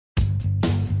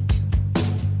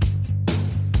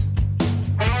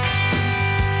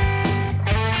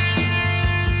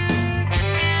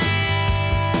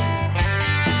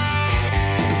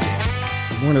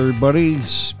Morning, everybody.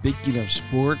 Speaking of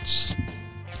sports,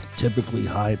 typically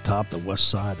high atop the west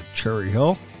side of Cherry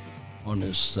Hill on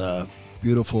this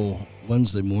beautiful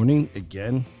Wednesday morning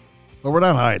again. But we're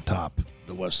not high atop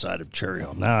the west side of Cherry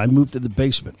Hill. Now, I moved to the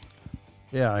basement.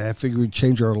 Yeah, I figured we'd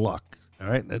change our luck. All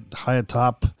right, high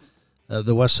atop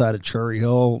the west side of Cherry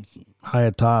Hill, high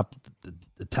atop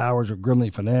the towers of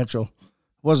Grimley Financial.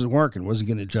 Wasn't working, wasn't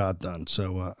getting the job done.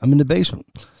 So I'm in the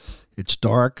basement. It's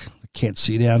dark. I can't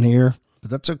see down here. But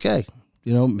that's okay.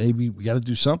 You know, maybe we got to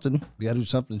do something. We got to do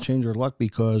something to change our luck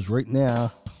because right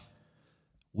now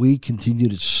we continue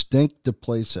to stink the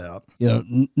place out. You know,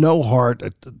 no heart,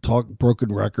 talk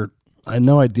broken record. I had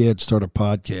no idea I'd start a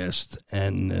podcast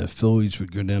and Phillies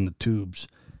would go down the tubes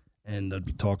and I'd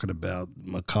be talking about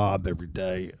macabre every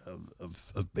day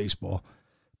of baseball.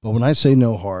 But when I say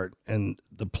no heart, and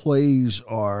the plays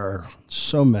are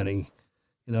so many.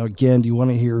 You know, again, do you want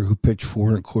to hear who pitched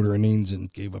 4 1/4 innings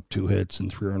and gave up 2 hits and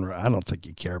 3 earned runs? I don't think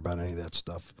you care about any of that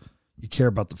stuff. You care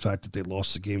about the fact that they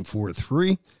lost the game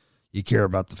 4-3. You care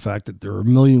about the fact that there are a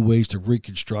million ways to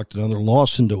reconstruct another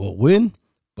loss into a win,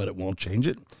 but it won't change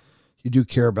it. You do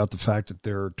care about the fact that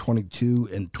there are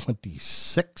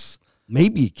 22-26.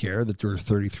 Maybe you care that there are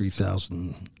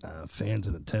 33,000 fans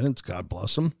in attendance. God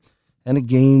bless them. And a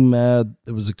game,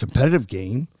 it was a competitive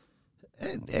game,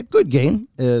 a good game.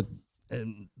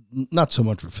 And not so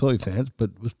much for Philly fans,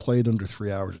 but was played under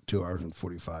 3 hours or 2 hours and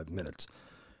 45 minutes.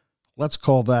 Let's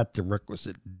call that the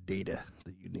requisite data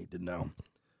that you need to know.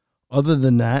 Other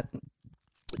than that,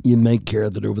 you may care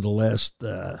that over the last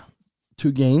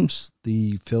 2 games,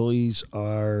 the Phillies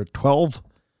are 12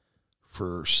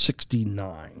 for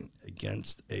 69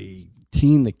 against a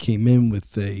team that came in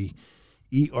with a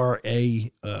ERA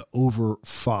over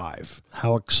 5.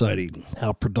 How exciting,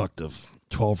 how productive,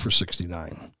 12 for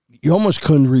 69. You almost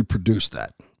couldn't reproduce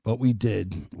that, but we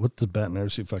did. With the batting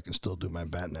average, see if I can still do my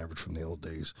batting average from the old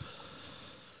days.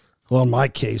 Well, in my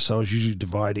case, I was usually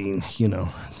dividing,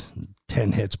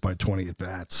 10 hits by 20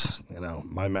 at-bats.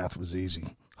 My math was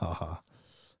easy. Ha-ha.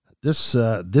 This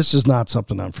is not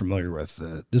something I'm familiar with.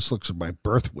 This looks at my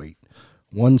birth weight,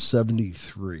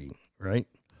 173, right?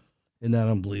 Isn't that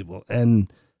unbelievable?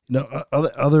 And,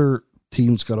 other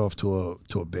teams got off to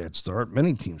a bad start.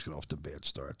 Many teams get off to a bad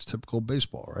start. It's typical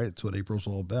baseball, right? It's what April's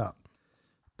all about.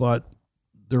 But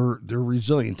they're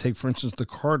resilient. Take, for instance, the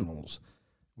Cardinals.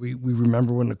 We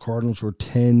remember when the Cardinals were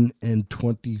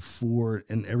 10-24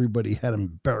 and everybody had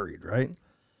them buried, right?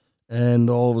 And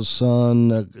all of a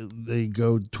sudden they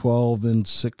go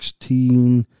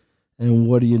 12-16, and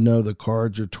what do you know? The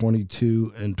Cards are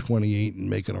 22-28 and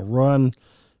making a run.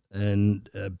 And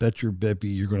bet your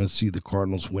Bippy you're going to see the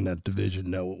Cardinals win that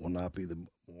division. No, it will not be the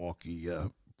Milwaukee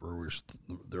Brewers.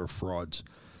 They're frauds.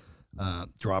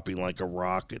 Dropping like a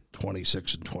rock at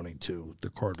 26-22. The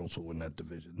Cardinals will win that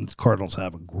division. The Cardinals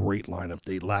have a great lineup.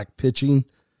 They lack pitching,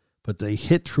 but they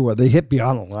hit through. They hit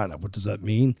beyond the lineup. What does that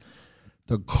mean?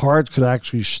 The Cards could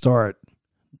actually start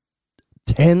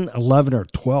 10, 11, or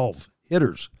 12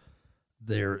 hitters.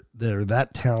 They're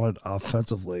that talented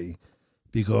offensively,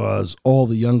 because all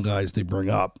the young guys they bring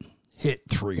up hit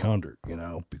 300,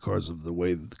 because of the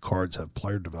way that the Cards have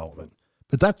player development.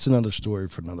 But that's another story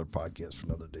for another podcast for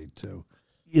another day, too.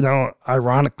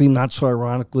 Ironically, not so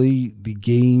ironically,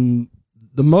 the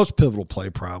most pivotal play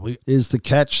probably is the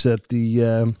catch that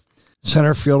the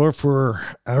center fielder for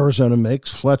Arizona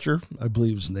makes. Fletcher, I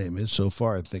believe his name is. So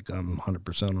far, I think I'm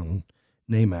 100% on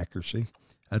name accuracy.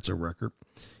 That's a record.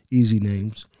 Easy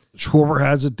names. Schwarber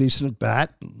has a decent at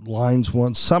bat. Lines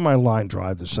one semi-line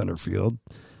drive to center field.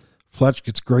 Fletch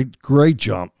gets great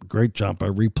jump. Great jump. I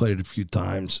replayed it a few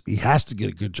times. He has to get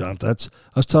a good jump. I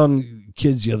was telling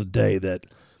kids the other day that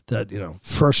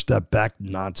first step back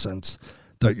nonsense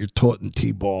that you're taught in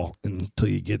T-ball until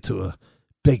you get to a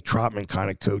Big Trotman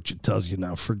kind of coach. It tells you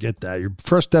now, forget that. Your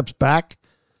first step's back,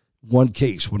 one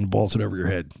case, when the ball's hit over your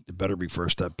head. It better be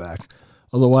first step back.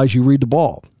 Otherwise, you read the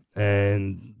ball.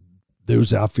 And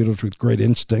those outfielders with great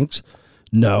instincts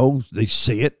know, they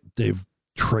see it, they've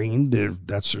trained,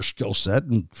 that's their skill set,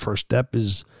 and first step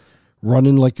is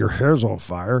running like your hair's on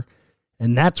fire,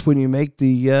 and that's when you make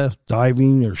the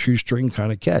diving or shoestring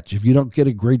kind of catch. If you don't get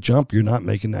a great jump, you're not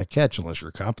making that catch unless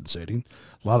you're compensating.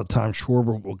 A lot of times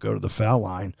Schwarber will go to the foul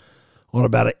line on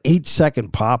about an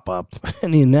 8-second pop-up,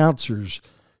 and the announcers,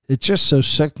 it's just so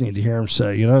sickening to hear him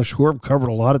say, Schwarber covered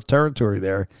a lot of territory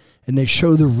there, and they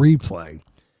show the replay.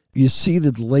 You see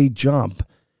the delayed jump,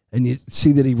 and you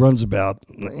see that he runs about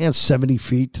 70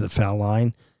 feet to the foul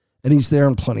line, and he's there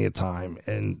in plenty of time.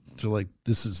 And they're like,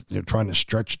 this is, they're trying to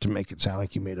stretch to make it sound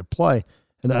like he made a play.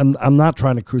 And I'm not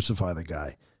trying to crucify the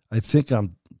guy. I think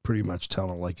I'm pretty much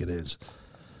telling it like it is.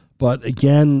 But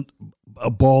again,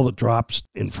 a ball that drops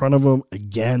in front of him,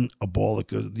 again, a ball that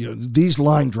goes, these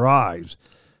line drives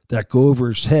that go over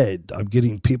his head. I'm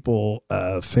getting people,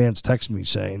 fans texting me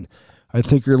saying, I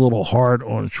think you're a little hard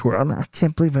on Short. I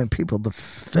can't believe how people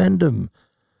defend him.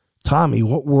 Tommy,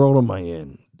 what world am I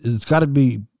in? It's got to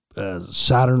be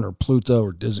Saturn or Pluto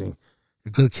or Disney.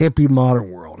 It can't be modern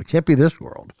world. It can't be this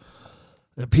world.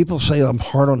 People say I'm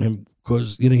hard on him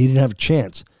because he didn't have a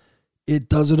chance. It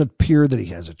doesn't appear that he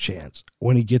has a chance.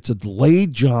 When he gets a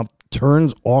delayed jump,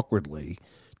 turns awkwardly,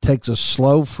 takes a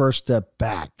slow first step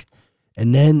back,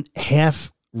 and then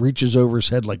half reaches over his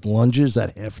head like lunges,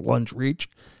 that half lunge reach,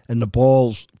 and the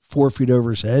ball's 4 feet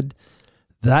over his head,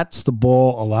 that's the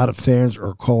ball a lot of fans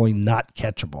are calling not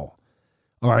catchable.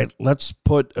 All right, let's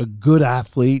put a good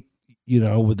athlete,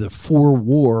 with a 4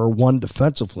 WAR, 1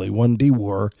 defensively, 1 D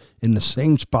WAR in the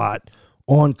same spot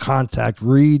on contact,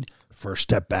 read, first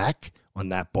step back on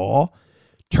that ball,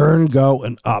 turn, go,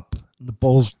 and up. The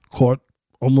ball's caught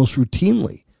almost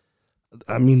routinely.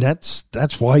 I mean, that's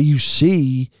why you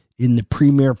see in the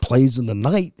premier plays of the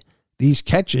night these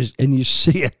catches, and you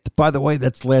see it. By the way,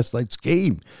 that's last night's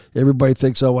game. Everybody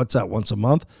thinks, oh, what's that, once a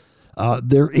month?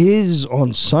 There is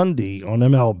on Sunday on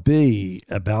MLB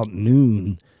about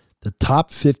noon the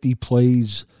top 50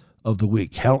 plays of the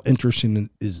week. How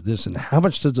interesting is this, and how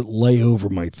much does it lay over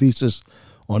my thesis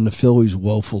on the Phillies'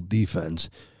 woeful defense?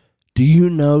 Do you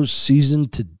know season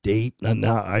to date?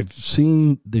 Now I've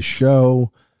seen the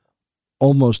show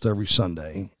almost every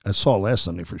Sunday. I saw last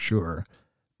Sunday for sure.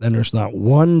 Then there's not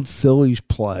one Phillies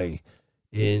play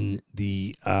in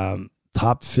the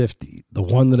top 50. The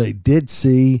one that I did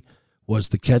see was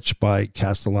the catch by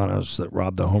Castellanos that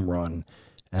robbed the home run.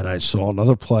 And I saw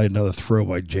another play, another throw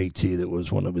by JT that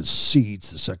was one of his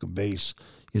seeds, the second base,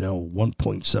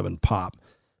 1.7 pop.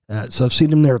 So I've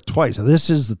seen him there twice. Now, this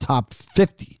is the top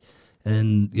 50.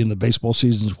 And, the baseball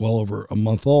season is well over a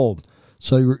month old.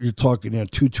 So you're talking,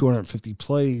 250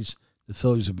 plays. The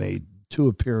Phillies have made 2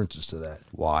 appearances to that.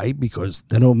 Why? Because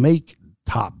they don't make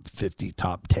top 50,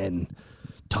 top 10,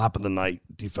 top of the night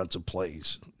defensive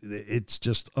plays. It's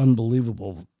just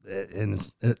unbelievable. And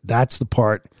that's the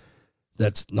part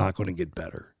that's not going to get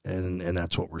better. And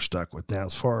that's what we're stuck with. Now,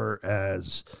 as far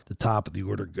as the top of the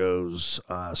order goes,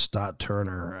 Stott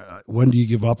Turner, when do you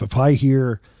give up? If I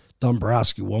hear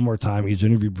Dombrowski one more time, he's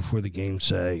interviewed before the game,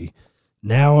 say,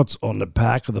 now it's on the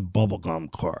back of the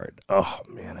bubblegum card. Oh,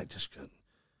 man, I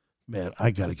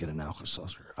got to get an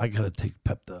Alka-Seltzer. I got to take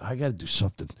Pepto. I got to do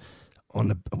something. On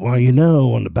the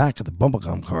back of the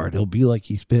bubblegum card, he'll be like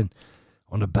he's been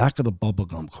on the back of the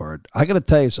bubblegum card. I got to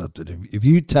tell you something. If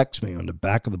you text me on the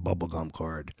back of the bubblegum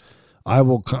card, I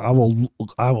will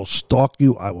stalk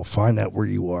you. I will find out where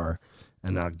you are,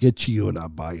 and I'll get to you, and I'll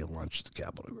buy you lunch at the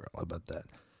Capitol Grill. How about that?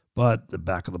 But the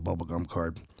back of the bubblegum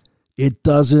card, it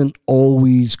doesn't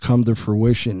always come to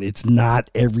fruition. It's not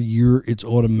every year. It's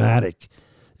automatic.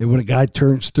 And when a guy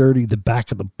turns 30, the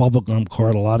back of the bubblegum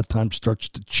card a lot of times starts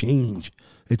to change.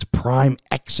 It's prime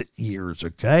exit years,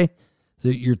 okay?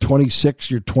 You're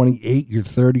 26, you're 28, you're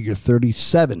 30, you're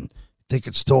 37. Think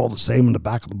it's still all the same in the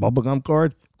back of the bubblegum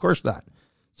card? Of course not.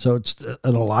 So it's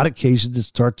in a lot of cases it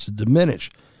starts to diminish.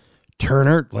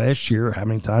 Turner, last year, how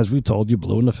many times we told you,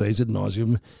 blew in the face ad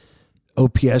nauseum,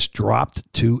 OPS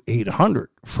dropped to 800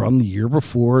 from the year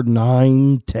before,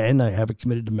 910. I have it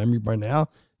committed to memory by now.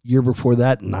 Year before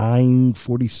that,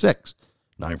 946.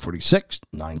 946,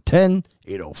 910,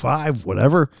 805,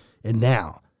 whatever. And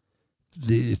now,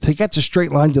 you think that's a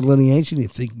straight line delineation? You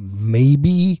think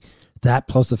maybe that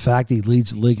plus the fact that he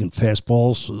leads the league in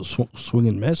fastballs, swing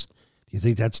and miss? Do you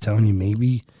think that's telling you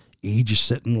maybe age is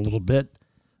sitting a little bit?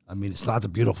 I mean, it's not the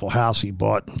beautiful house he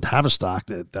bought in Tavistock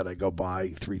that I go by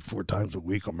 3-4 times a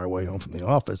week on my way home from the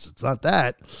office. It's not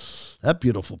that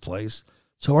beautiful place.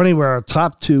 So anyway, our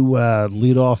top 2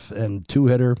 leadoff and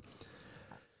 2-hitter,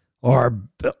 our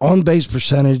on-base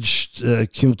percentage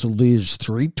cumulatively is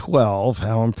 .312.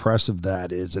 How impressive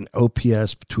that is. An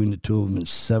OPS between the two of them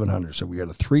is 700. So we got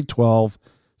a .312,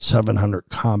 700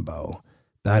 combo,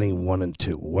 batting 1 and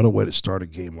 2. What a way to start a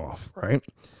game off, right?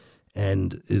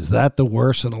 And is that the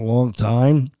worst in a long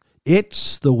time?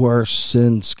 It's the worst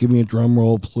since, give me a drum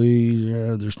roll,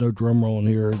 please. There's no drum roll in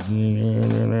here.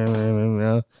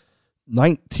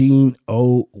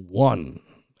 1901.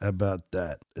 How about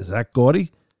that? Is that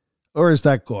gaudy? Or is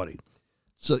that gaudy?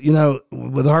 So,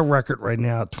 with our record right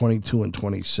now, 22 and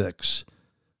 26,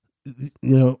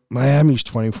 Miami's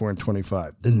 24 and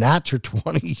 25. The Nats are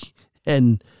 20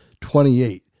 and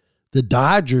 28. The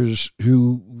Dodgers,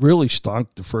 who really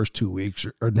stunk the first 2 weeks,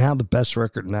 are now the best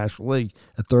record in the National League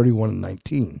at 31 and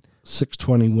 19.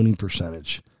 .620 winning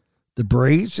percentage. The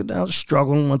Braves are now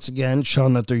struggling once again,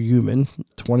 showing that they're human,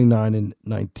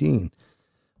 29-19.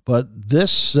 But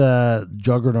this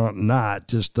juggernaut knot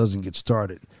just doesn't get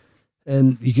started.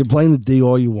 And you can blame the D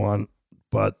all you want,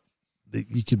 but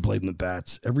you can blame the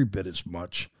bats every bit as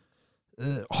much.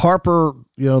 Harper,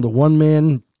 the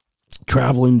one-man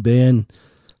traveling band,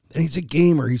 and he's a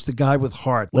gamer. He's the guy with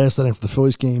heart. Last night after the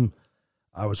Phillies game,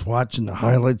 I was watching the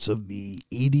highlights of the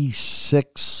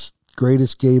 86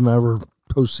 greatest game ever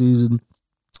postseason.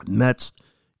 Mets,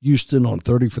 Houston on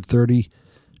 30 for 30.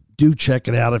 Do check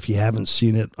it out if you haven't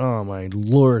seen it. Oh, my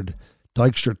Lord.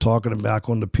 Dykstra talking about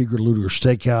going to Peter Luger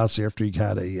Steakhouse after he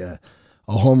got a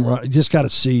home run. You just got to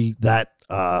see that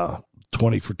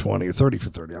 20 for 20 or 30 for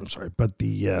 30. I'm sorry. But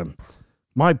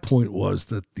my point was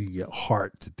that the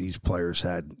heart that these players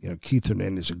had, Keith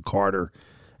Hernandez and Carter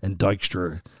and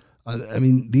Dykstra, I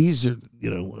mean, these are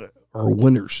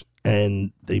winners.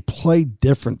 And they played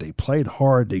different. They played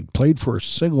hard. They played for a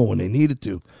single when they needed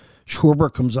to.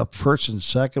 Schwarber comes up first and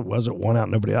second. Wasn't one out,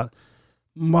 nobody out.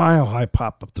 Mile high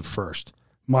pop up to first.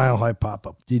 Mile high pop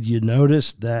up. Did you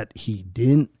notice that he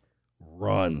didn't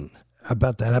run? How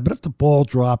about that? How about if the ball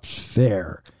drops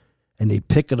fair and they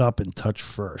pick it up and touch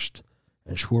first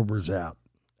and Schwarber's out?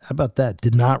 How about that?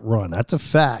 Did not run. That's a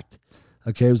fact.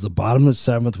 Okay, it was the bottom of the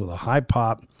seventh with a high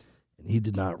pop, and he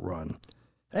did not run.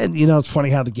 And, it's funny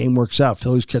how the game works out.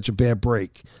 Phillies catch a bad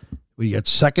break. When you get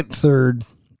second, third,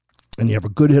 and you have a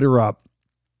good hitter up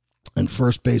and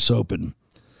first base open,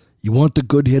 you want the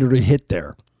good hitter to hit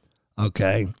there,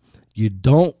 okay? You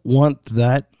don't want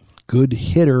that good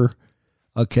hitter,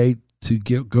 okay, to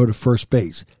go to first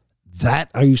base.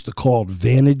 That I used to call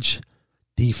advantage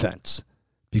defense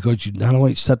because you not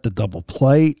only set the double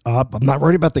play up. I'm not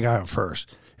worried about the guy on first.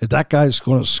 If that guy's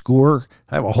going to score,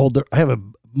 I have a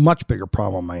much bigger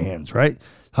problem on my hands, right?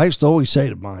 I used to always say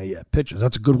to my pitchers,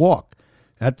 that's a good walk.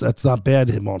 That's not bad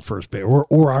to him on first base.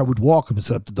 Or I would walk him and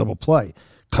set up the double play.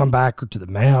 Come back or to the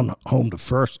mound, home to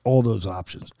first, all those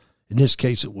options. In this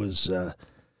case, it was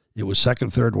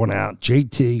second, third, one out.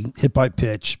 JT, hit by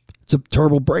pitch. It's a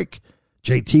terrible break.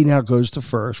 JT now goes to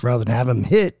first rather than have him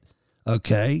hit,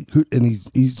 okay? And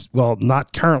he's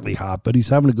not currently hot, but he's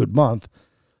having a good month.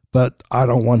 But I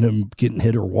don't want him getting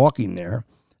hit or walking there.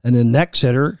 And the next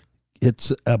hitter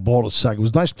hits a ball to second. It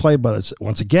was a nice play, but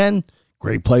once again,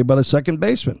 great play by the second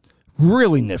baseman.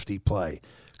 Really nifty play.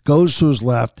 Goes to his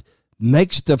left,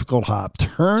 makes a difficult hop,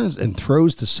 turns and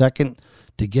throws to second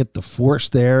to get the force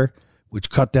there,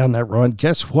 which cut down that run.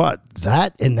 Guess what?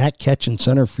 That and that catch in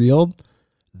center field,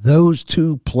 those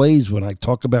two plays, when I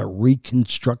talk about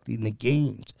reconstructing the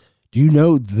games, do you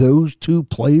know those two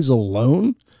plays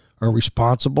alone are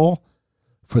responsible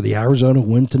for the Arizona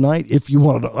win tonight, if you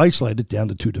wanted to isolate it down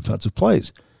to two defensive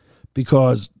plays,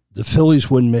 because the Phillies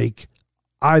wouldn't make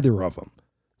either of them.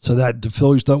 So that the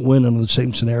Phillies don't win under the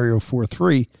same scenario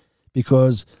 4-3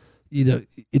 because,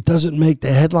 it doesn't make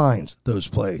the headlines, those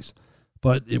plays.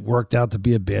 But it worked out to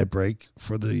be a bad break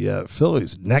for the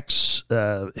Phillies. Next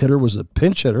hitter was a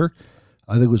pinch hitter.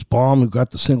 I think it was Baum who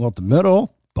got the single at the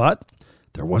middle, but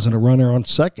there wasn't a runner on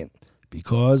second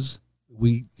because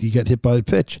he got hit by the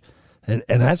pitch. And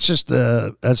that's just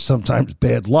that's sometimes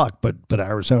bad luck, but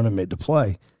Arizona made the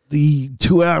play. The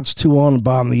 2 outs, 2 on the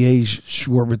bottom of the A's,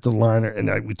 Schwarber at the liner,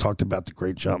 and we talked about the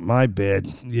great jump. My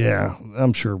bad. Yeah,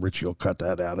 I'm sure Richie will cut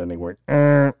that out anyway.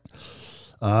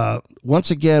 Once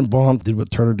again, Baum did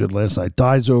what Turner did last night,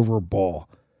 dives over a ball.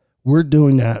 We're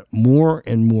doing that more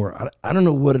and more. I don't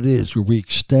know what it is where we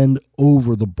extend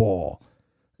over the ball.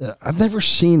 I've never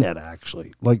seen that,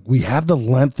 actually. Like, we have the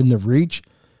length and the reach,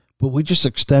 but we just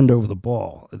extend over the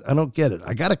ball. I don't get it.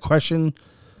 I got a question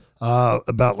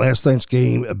about last night's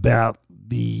game about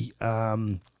the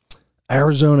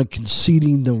Arizona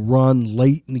conceding the run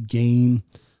late in the game,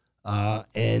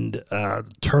 and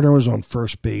Turner was on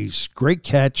first base. Great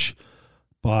catch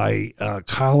by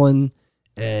Colin,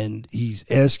 and he's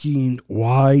asking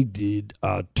why did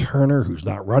Turner, who's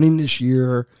not running this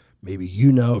year, maybe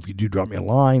if you do drop me a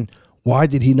line, why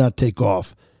did he not take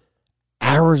off?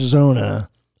 Arizona,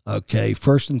 okay,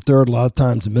 first and third, a lot of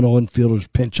times the middle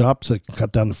infielders pinch up so they can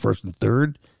cut down to first and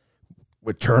third.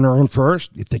 With Turner on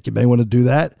first, you think you may want to do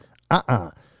that?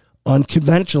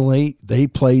 Unconventionally, they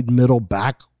played middle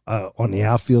back on the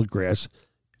outfield grass.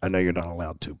 I know you're not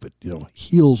allowed to, but,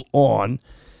 heels on.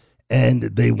 And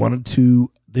they were going to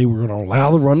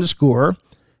allow the run to score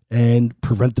and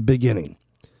prevent the big inning.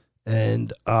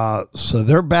 And so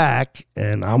they're back,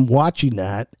 and I'm watching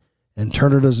that, and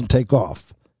Turner doesn't take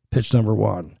off. Pitch number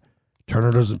 1.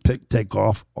 Turner doesn't take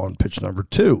off on pitch number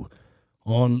 2.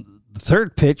 On the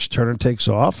third pitch, Turner takes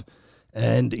off,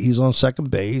 and he's on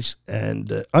second base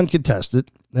and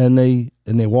uncontested, and they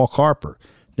walk Harper.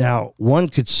 Now, one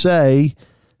could say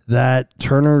that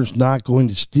Turner's not going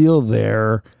to steal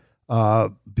there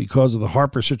because of the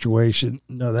Harper situation.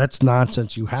 No, that's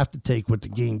nonsense. You have to take what the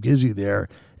game gives you there,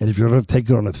 and if you're going to take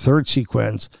it on a third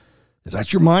sequence, if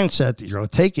that's your mindset that you're going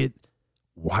to take it,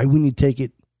 why wouldn't you take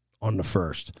it on the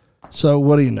first? So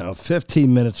what do you know?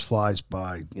 15 minutes flies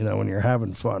by, when you're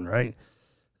having fun, right?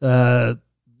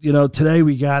 Today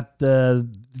we got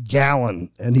Gallen,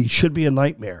 and he should be a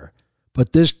nightmare.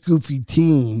 But this goofy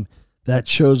team that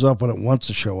shows up when it wants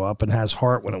to show up and has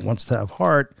heart when it wants to have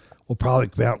heart will probably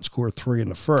come out and score 3 in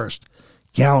the first.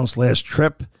 Gallen's last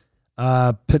trip,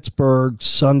 Pittsburgh,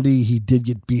 Sunday, he did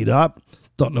get beat up.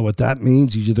 Don't know what that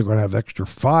means. He's either going to have extra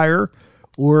fire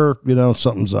or,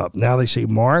 something's up. Now they say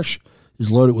Marsh is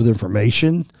loaded with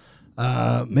information.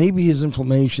 Maybe his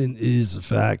inflammation is the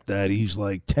fact that he's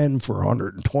like 10 for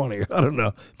 120. I don't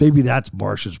know. Maybe that's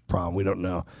Marsh's problem. We don't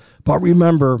know. But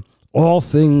remember, all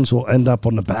things will end up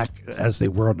on the back as they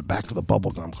were on the back of the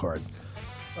bubblegum card.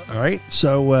 All right.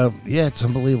 So, it's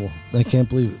unbelievable. I can't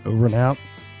believe it. Over and out.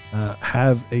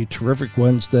 Have a terrific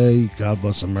Wednesday. God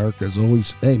bless America. As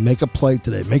always, hey, make a play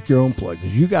today. Make your own play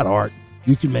because you got heart.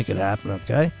 You can make it happen,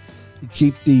 okay? You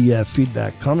keep the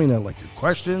feedback coming. I like your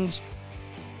questions.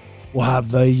 We'll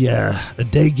have a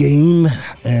day game,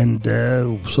 and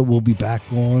so we'll be back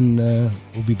on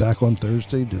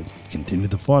Thursday to continue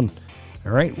the fun.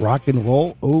 All right, rock and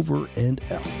roll, over and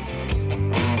out.